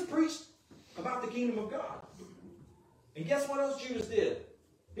 Judas preached about the kingdom of God. And guess what else Judas did?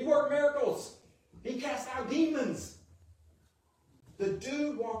 He worked miracles. He cast out demons. The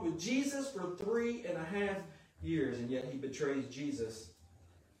dude walked with Jesus for 3.5 years, and yet he betrays Jesus.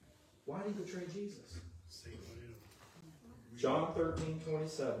 Why did he betray Jesus? John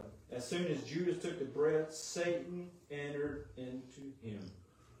 13:27. As soon as Judas took the bread, Satan entered into him.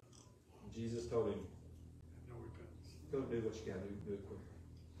 Jesus told him, go do what you got to do. Do it quick.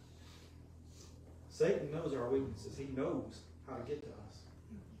 Satan knows our weaknesses. He knows how to get to us.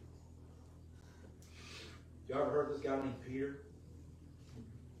 Y'all ever heard of this guy named Peter?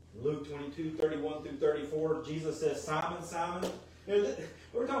 Luke 22:31-34, Jesus says, Simon, Simon.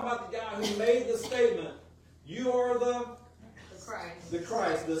 We're talking about the guy who made the statement, you are the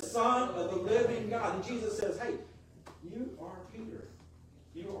Christ, the Son of the living God. And Jesus says, hey, you are Peter.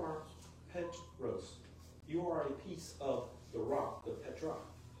 You are Petros. You are a piece of the rock, the Petra,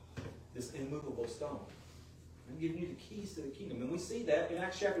 this immovable stone. I'm giving you the keys to the kingdom. And we see that in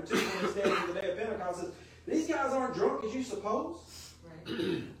Acts chapter 2 when he stands on the day of Pentecost. Says, these guys aren't drunk as you suppose.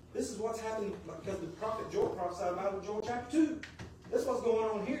 Right. This is what's happening because the prophet Joel prophesied about it in Joel chapter 2. That's what's going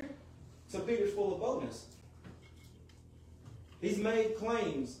on here. So Peter's full of boldness. He's made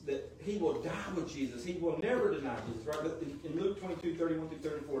claims that he will die with Jesus. He will never deny Jesus. Right? But in Luke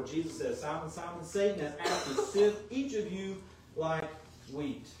 22:31-34, Jesus says, Simon, Simon, Satan has asked to sift each of you like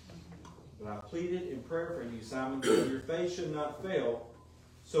wheat. But I pleaded in prayer for you, Simon, that your faith should not fail.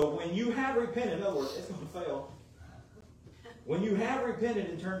 So when you have repented, in other words, it's going to fail. When you have repented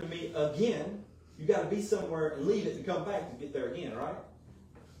and turned to me again, you got to be somewhere and leave it and come back to get there again, right?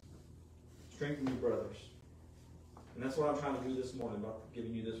 Strengthen your brothers. And that's what I'm trying to do this morning, about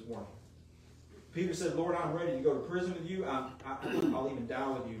giving you this warning. Peter said, Lord, I'm ready to go to prison with you. I'll even die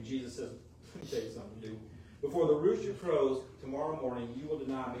with you. Jesus says, let me tell you something, dude. Before the rooster crows tomorrow morning, you will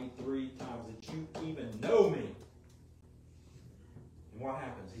deny me 3 times that you even know me. And what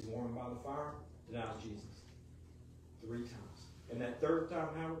happens? He's warmed by the fire, denies Jesus 3 times. And that 3rd time,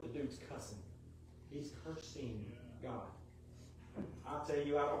 Howard, the dude's cussing. He's cursing God. I'll tell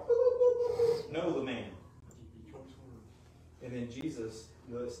you, I don't know the man. And then Jesus,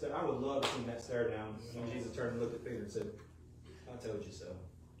 I would love to see that stare down when Jesus turned and looked at Peter and said, I told you so.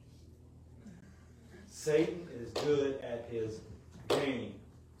 Satan is good at his game.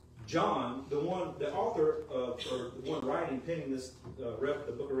 John, the author, or the one writing, penning this, the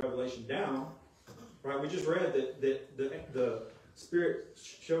book of Revelation down, right? We just read that the Spirit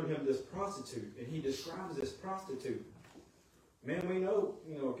showed him this prostitute, and he describes this prostitute. Man, we know,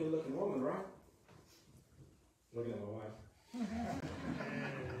 a good-looking woman, right? Looking at my wife.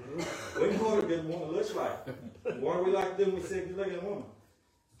 We know what a good woman looks like. What do we like to do when we see a good-looking woman?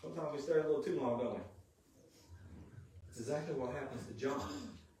 Sometimes we stare a little too long, don't we? It's exactly what happens to John.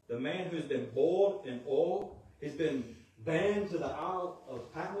 The man who's been boiled in oil, he's been banned to the Isle of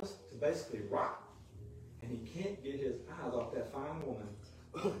Patmos to basically rot. And he can't get his eyes off that fine woman.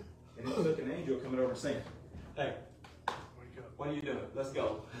 And it took an angel coming over and saying, hey, what are you doing? Let's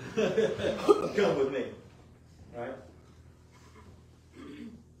go. Come with me. Right?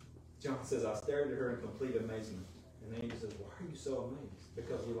 John says, I stared at her in complete amazement. And the angel says, why are you so amazed?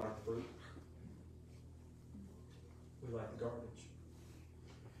 Because we like the fruit. We like the garbage.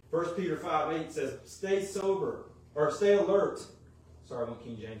 1 Peter 5:8 says, stay sober, or stay alert. Sorry, I went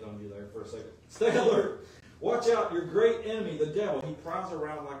King James on you there for a second. Stay alert. Watch out, your great enemy, the devil. He prowls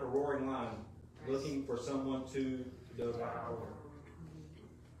around like a roaring lion, looking for someone to devour.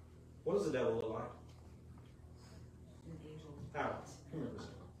 What does the devil look like? Alex, come here for a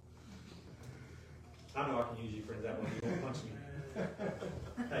second. I know I can use you for an example. You won't punch me.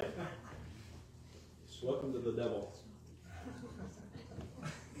 Hey, welcome to the devil.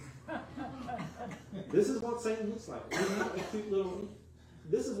 This is what Satan looks like. He's not a cute little.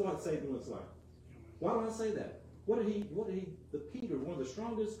 This is what Satan looks like. Why do I say that? Peter, one of the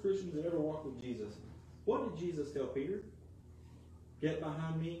strongest Christians that ever walked with Jesus. What did Jesus tell Peter? Get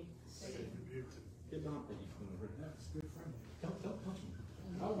behind me, Get behind me. That's good friend. Don't punch me.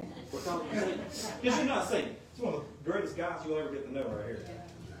 Oh, we're talking about Satan. Because you're not Satan. He's one of the greatest guys you'll ever get to know right here.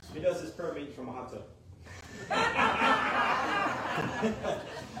 He does his prayer meeting from a hot tub.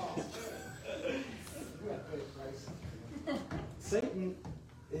 Satan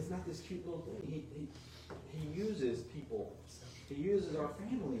is not this cute little thing. He uses people. He uses our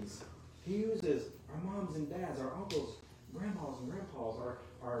families. He uses our moms and dads, our uncles, grandmas and grandpas,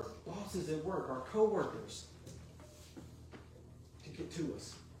 our bosses at work, our co-workers to get to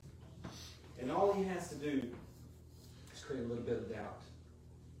us. And all he has to do is create a little bit of doubt.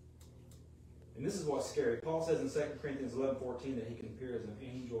 And this is what's scary. Paul says in 2 Corinthians 11:14 that he can appear as an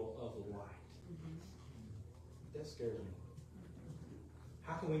angel of the light. That scares me.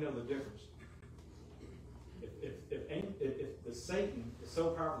 How can we know the difference? If the Satan is so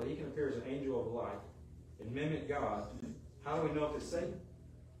powerful that he can appear as an angel of the light and mimic God, how do we know if it's Satan?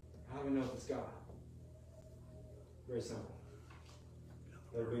 How do we know if it's God? Very simple.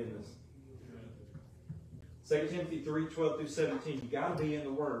 Let it be in this. 2 Timothy 3:12-17. You got to be in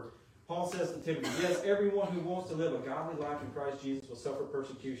the Word. Paul says to Timothy, yes, everyone who wants to live a godly life in Christ Jesus will suffer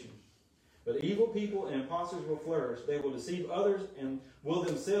persecution. But evil people and impostors will flourish. They will deceive others and will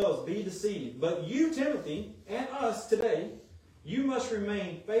themselves be deceived. But you, Timothy, and us today, you must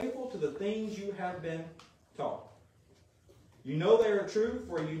remain faithful to the things you have been taught. You know they are true,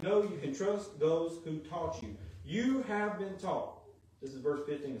 for you know you can trust those who taught you. You have been taught. This is verse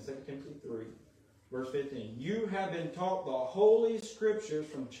 15 of 2 Timothy 3. Verse 15. You have been taught the Holy Scriptures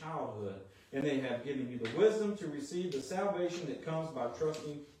from childhood, and they have given you the wisdom to receive the salvation that comes by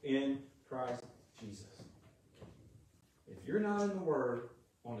trusting in Christ Jesus. If you're not in the Word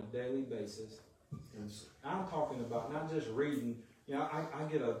on a daily basis, and I'm talking about not just reading, I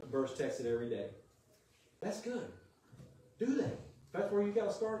get a verse texted every day. That's good. Do that. If that's where you got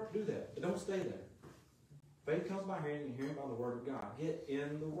to start, do that. But don't stay there. Faith comes by hearing and hearing by the Word of God. Get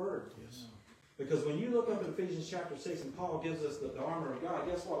in the Word. Yes. Because when you look up in Ephesians chapter 6 and Paul gives us the armor of God,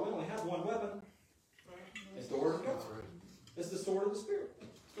 guess what? We only have one weapon. It's the Word of God. It's the sword of the Spirit.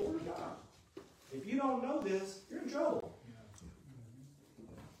 It's the Word of God. If you don't know this, you're in trouble.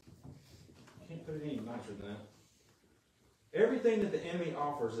 You can't put it any nicer than that. Everything that the enemy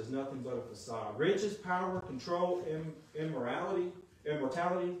offers is nothing but a facade. Riches, power, control, immortality,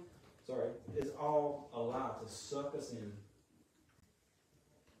 is all a lie to suck us in.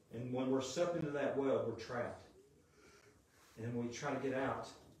 And when we're sucked into that well, we're trapped. And when we try to get out,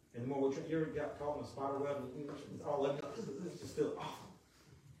 and the more we try, you ever got caught in a spider web, and it's all over you, it's just feel awful.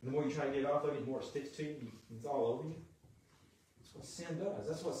 And the more you try to get off of it, the more it sticks to you, and it's all over you. That's what sin does.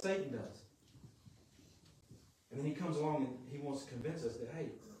 That's what Satan does. And then he comes along and he wants to convince us that,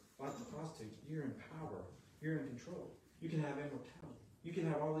 hey, like the prostitute, you're in power. You're in control. You can have immortality. You can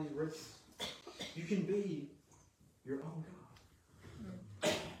have all these riches. You can be your own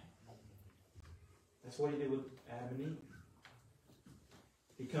God. That's what he did with Adam and Eve.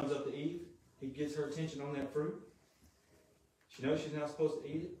 He comes up to Eve. He gets her attention on that fruit. She knows she's not supposed to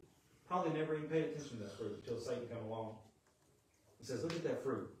eat it. Probably never even paid attention to that fruit until Satan comes along and says, look at that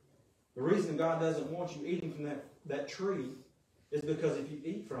fruit. The reason God doesn't want you eating from that tree is because if you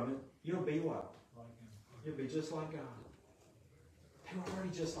eat from it, you'll be what? You'll be just like God. They were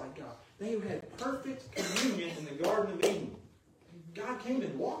already just like God. They had perfect communion in the Garden of Eden. God came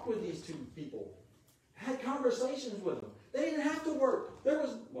and walked with these two people. Had conversations with them. They didn't have to work. They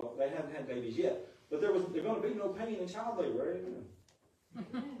hadn't had babies yet. But there's going to be no pain in child labor.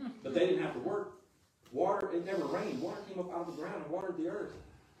 Right? But they didn't have to work. Water, it never rained. Water came up out of the ground and watered the earth.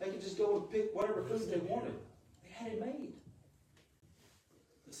 They could just go and pick whatever food they wanted. They had it made.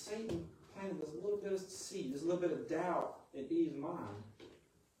 But Satan planted this little bit of seed, this little bit of doubt in Eve's mind.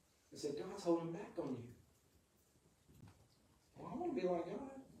 And said, God's holding back on you. Well, I want to be like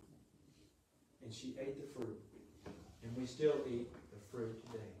God. And she ate the fruit. And we still eat the fruit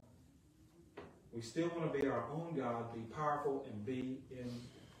today. We still want to be our own God, be powerful, and be in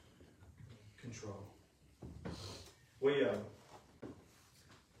control.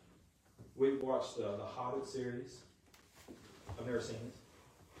 We've watched the Hobbit series. I've never seen it.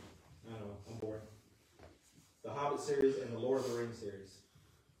 I know, I'm bored. The Hobbit series and the Lord of the Rings series.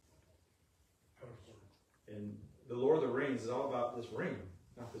 And the Lord of the Rings is all about this ring.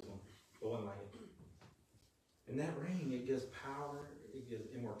 Not this one, but one like it. And that ring, it gives power, it gives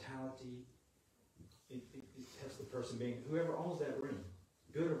immortality. It helps the person being, whoever owns that ring,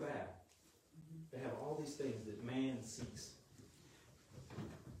 good or bad. They have all these things that man seeks.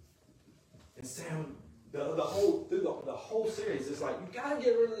 And Sam, the whole series is like, you gotta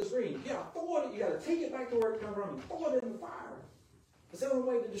get rid of this ring. You gotta throw it, you gotta take it back to where it comes from and throw it in the fire. It's the only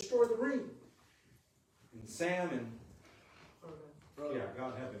way to destroy the ring. And Sam and yeah,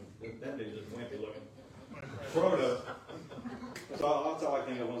 God help him. That dude is wimpy looking. Frodo. That's all I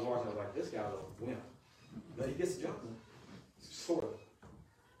think of when I was watching. I was like, this guy's a wimp. But he gets the job done. Sort of.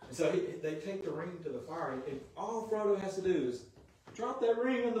 And so they take the ring to the fire, and all Frodo has to do is drop that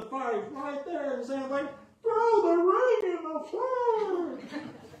ring in the fire right there. And Sam's like, throw the ring in the fire!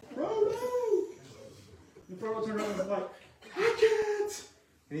 Frodo! And Frodo turns around and is like, I can't!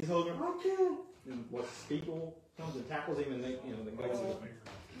 And he's holding her, I can't! And what Speakle comes and tackles him, and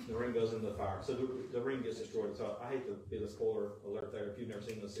the ring goes into the fire. So the ring gets destroyed. So I hate to be the spoiler alert there if you've never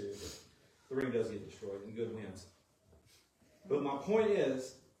seen this series. But the ring does get destroyed, and good wins. But my point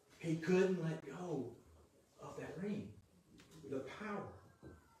is, he couldn't let go of that ring. The power,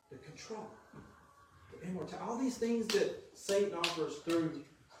 the control, the immortality, all these things that Satan offers through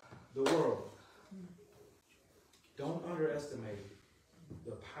the world. Don't underestimate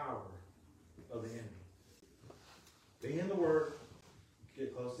the power of the enemy. Be in the Word,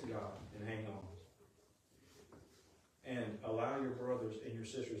 get close to God, and hang on. And allow your brothers and your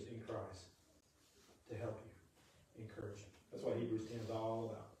sisters in Christ to help you, encourage you. That's what Hebrews 10 is all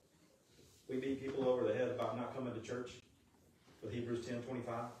about. We beat people over the head about not coming to church with Hebrews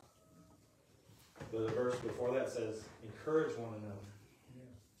 10:25. But the verse before that says, encourage one another.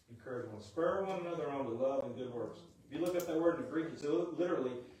 Encourage one. Spur one another on to love and good works. If you look up that word in the Greek, it's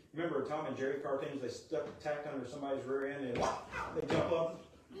literally, remember Tom and Jerry cartoons, they stuck a tack under somebody's rear end and they jump up?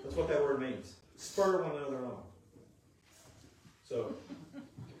 That's what that word means. Spur one another on. So,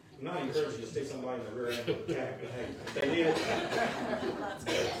 I'm not encouraging you to stick somebody in the rear end with a tack, but hey, if they need it.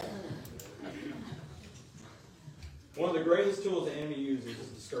 One of the greatest tools the enemy uses is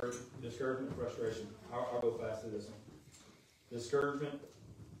discouragement and frustration. I'll go fast through this one. Discouragement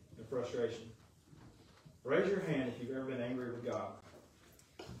and frustration. Raise your hand if you've ever been angry with God.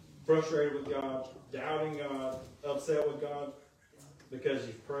 Frustrated with God, doubting God, upset with God, because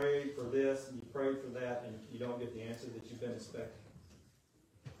you've prayed for this and you prayed for that and you don't get the answer that you've been expecting.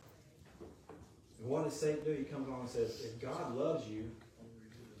 And what does Satan do? He comes along and says, if God loves you,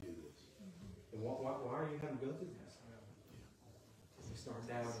 then why are you having to go through this? You start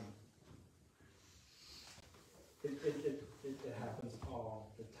doubting. It happens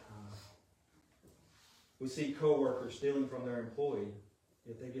all the time. We see co-workers stealing from their employee,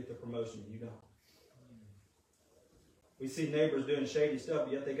 yet they get the promotion, you don't. We see neighbors doing shady stuff,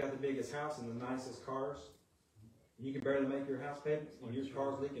 yet they got the biggest house and the nicest cars. You can barely make your house payments, and your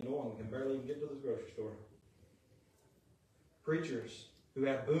car's leaking oil and can barely even get to the grocery store. Preachers who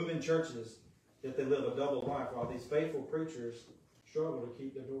have booming churches, yet they live a double life, while these faithful preachers struggle to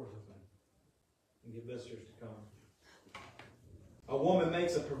keep their doors open and get visitors to come. A woman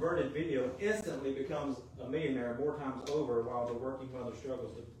makes a perverted video and instantly becomes a millionaire more times over, while the working mother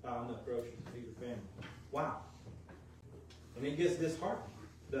struggles to buy enough groceries to feed her family. Wow. And it gets disheartening,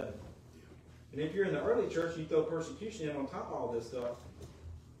 doesn't it? And if you're in the early church and you throw persecution in on top of all this stuff,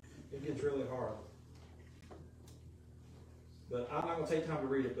 it gets really hard. But I'm not going to take time to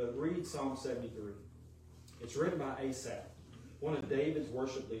read it, but read Psalm 73. It's written by Asaph, one of David's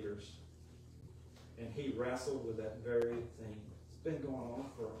worship leaders. And he wrestled with that very thing. It's been going on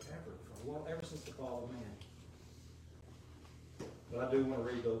forever, ever since the fall of man. But I do want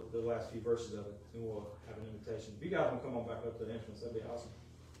to read the last few verses of it, and we'll have an invitation. If you guys want to come on back up to the entrance, that'd be awesome.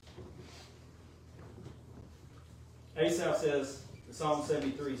 Asaph says, Psalm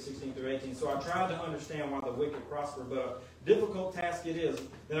 73, 16 through 18, so I tried to understand why the wicked prosper, but a difficult task it is.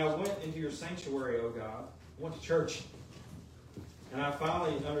 Then I went into your sanctuary, O God. I went to church. And I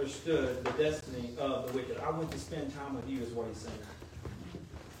finally understood the destiny of the wicked. I went to spend time with you, is what he's saying.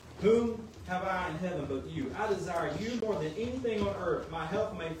 Whom have I in heaven but you? I desire you more than anything on earth. My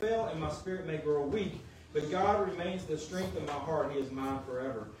health may fail and my spirit may grow weak, but God remains the strength of my heart. He is mine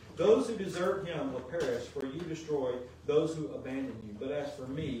forever. Those who desert him will perish, for you destroy those who abandon you. But as for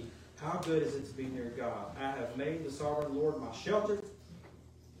me, how good is it to be near God? I have made the sovereign Lord my shelter,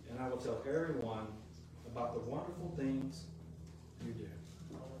 and I will tell everyone about the wonderful things you do.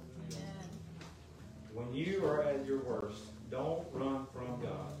 Amen. When you are at your worst, don't run from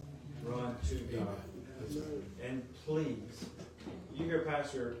God. Run to God. And please, you hear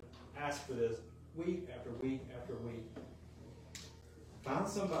Pastor ask for this week after week after week. Find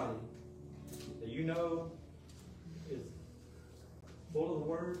somebody that you know is full of the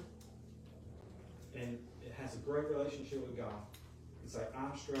Word and it has a great relationship with God. It's like,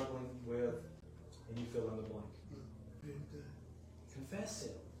 I'm struggling with, and you fill in the blank. Confess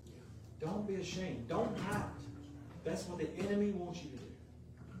it. Don't be ashamed. Don't hide. That's what the enemy wants you to do.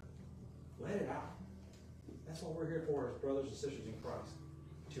 Let it out. That's what we're here for as brothers and sisters in Christ.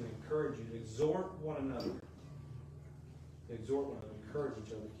 to encourage you, to exhort one another. To exhort one another, encourage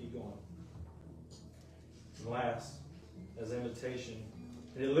each other to keep going. And last, as an invitation,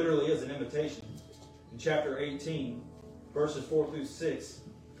 and it literally is an invitation. In chapter 18, verses 4 through 6,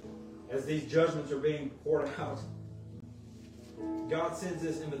 as these judgments are being poured out, God sends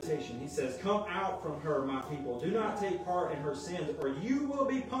this invitation. He says, "Come out from her, my people. Do not take part in her sins, or you will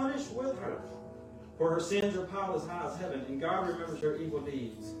be punished with her. For her sins are piled as high as heaven, and God remembers her evil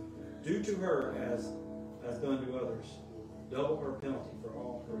deeds. Do to her as done to others. Double her penalty for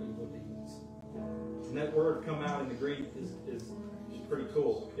all her evil deeds." And that word "come out" in the Greek is pretty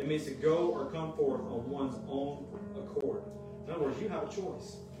cool. It means to go or come forth on one's own accord. In other words, you have a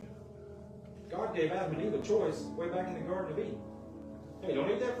choice. God gave Adam and Eve a choice way back in the Garden of Eden. Hey,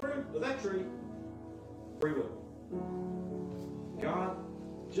 don't eat that fruit of that tree. Free will. God,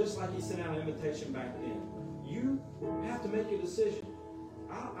 just like He sent out an invitation back then, you have to make a decision.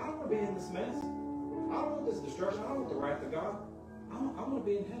 I don't want to be in this mess. I don't want this destruction. I don't want the wrath of God. I want to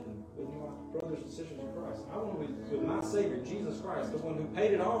be in heaven with my brothers and sisters in Christ. I want to be with my Savior, Jesus Christ, the one who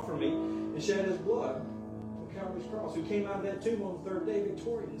paid it all for me and shed His blood on Calvary's cross, who came out of that tomb on the third day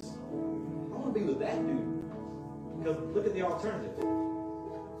victorious. I want to be with that dude. Because look at the alternative.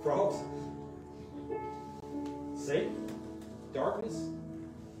 Frogs, Satan, darkness,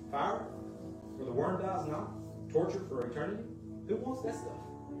 fire, where the worm dies not, torture for eternity. Who wants that stuff?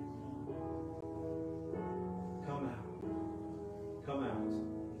 Come out. Come out.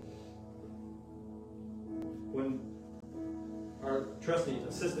 When our trusty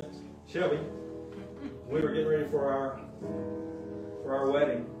assistant, Shelby, we were getting ready for our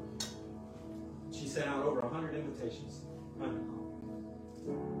wedding, she sent out over 100 invitations. 100.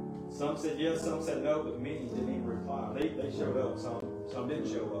 Some said yes, some said no, but many didn't even reply. They showed up, some didn't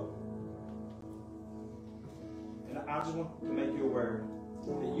show up. And I just want to make you aware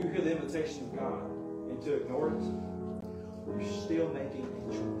that you hear the invitation of God, and to ignore it, you're still making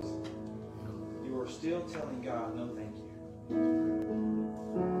a choice. You are still telling God, no thank you.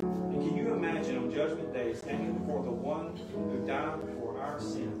 And can you imagine on Judgment Day standing before the one who died for our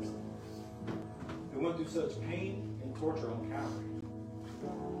sins, who went through such pain and torture on Calvary?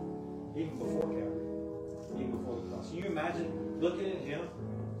 Even before Calvary. Even before the cross. Can you imagine looking at Him,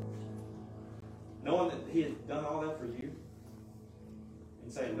 knowing that He had done all that for you,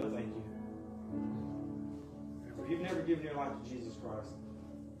 and saying, no thank you? If you've never given your life to Jesus Christ,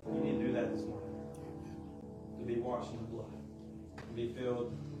 you need to do that this morning. To be washed in the blood. To be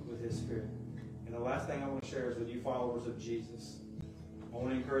filled with His Spirit. And the last thing I want to share is with you followers of Jesus. I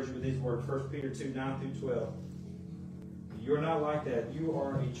want to encourage you with these words. 1 Peter 2, 9 through 12. You're not like that. You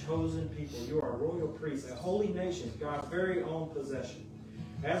are a chosen people. You are a royal priest, a holy nation, God's very own possession.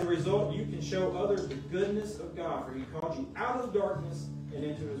 As a result, you can show others the goodness of God, for He called you out of darkness and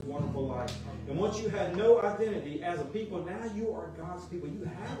into His wonderful light. And once you had no identity as a people, now you are God's people. You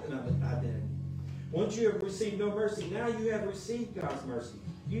have an identity. Once you have received no mercy, now you have received God's mercy.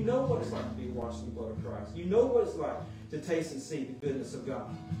 You know what it's like to be washed in the blood of Christ. You know what it's like to taste and see the goodness of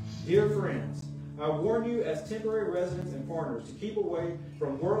God. Dear friends, I warn you as temporary residents and foreigners to keep away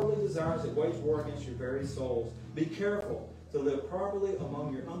from worldly desires that wage war against your very souls. Be careful to live properly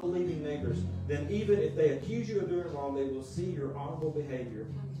among your unbelieving neighbors. Then even if they accuse you of doing wrong, they will see your honorable behavior,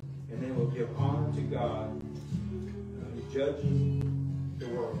 and they will give honor to God who judges the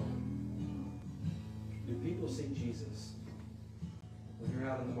world. Do people see Jesus when you're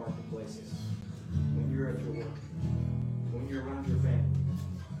out in the marketplaces, when you're at your work, when you're around your family?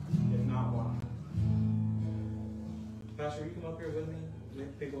 If not, why? Pastor, you come up here with me?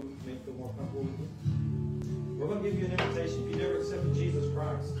 Make people feel more comfortable with you. We're going to give you an invitation. If you never accepted Jesus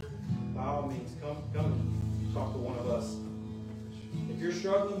Christ, by all means, come and talk to one of us. If you're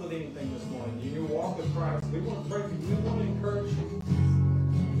struggling with anything this morning, in your walk with Christ, we want to pray for you. We want to encourage you.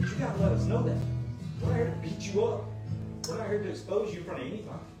 But you got to let us know that. We're not here to beat you up. We're not here to expose you in front of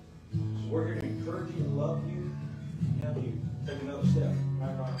anybody. We're here to encourage you, love you, and help you take another step.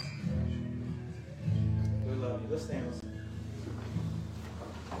 Right, Ron? We love you. Let's stand.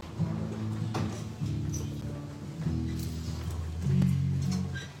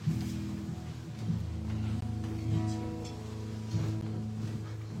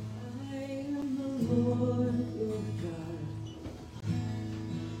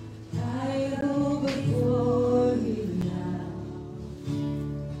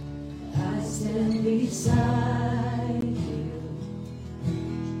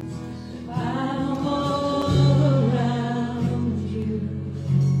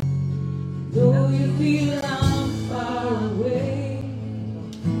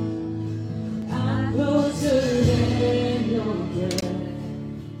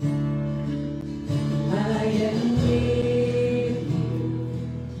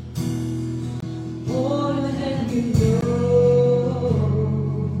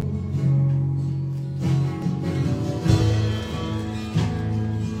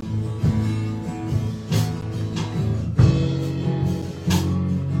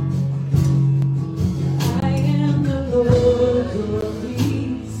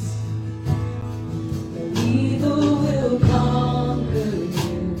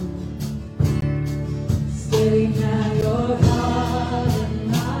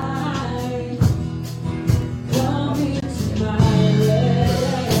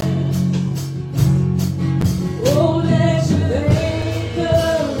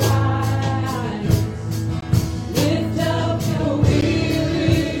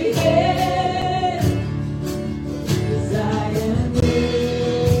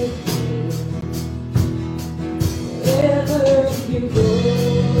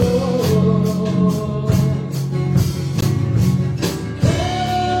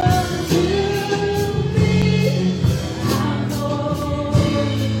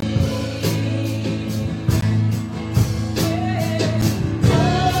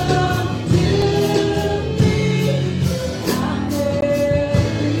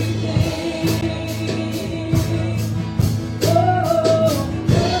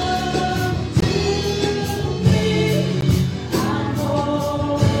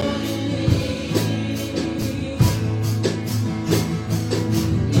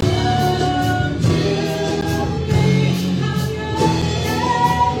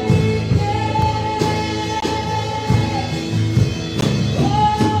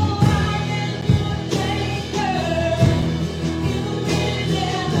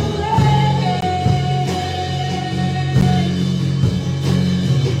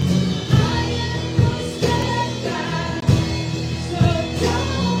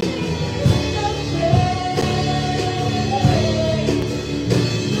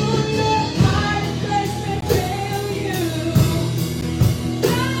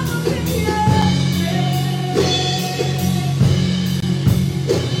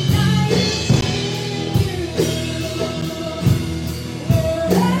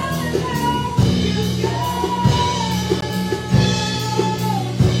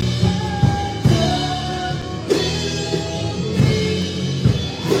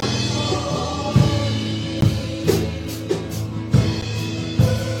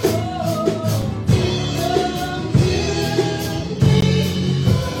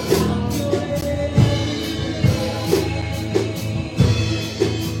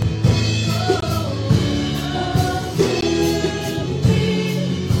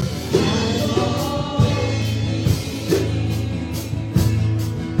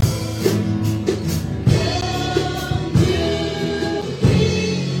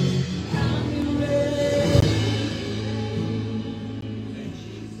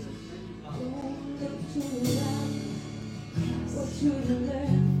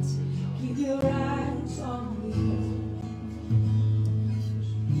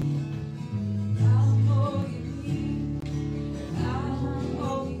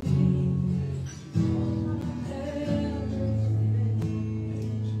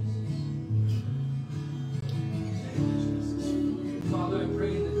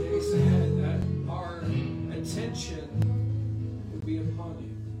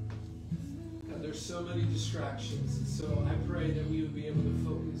 there's so many distractions. And so I pray that we would be able to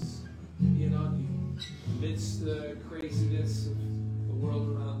focus in on you amidst the craziness of the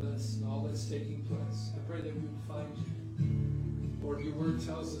world around us and all that's taking place. I pray that we would find you. Lord, your word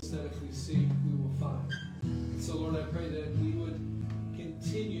tells us that if we seek, we will find. And so, Lord, I pray that we would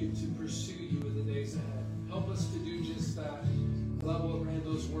continue to pursue you in the days ahead. Help us to do just that. I love what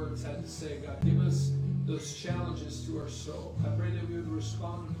Randall's words had to say. God, give us those challenges to our soul. I pray that we would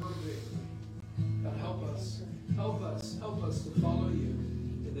respond appropriately. God, help us. Help us. Help us to follow you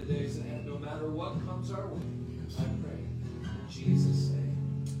in the days ahead. No matter what comes our way, I pray. In Jesus' name.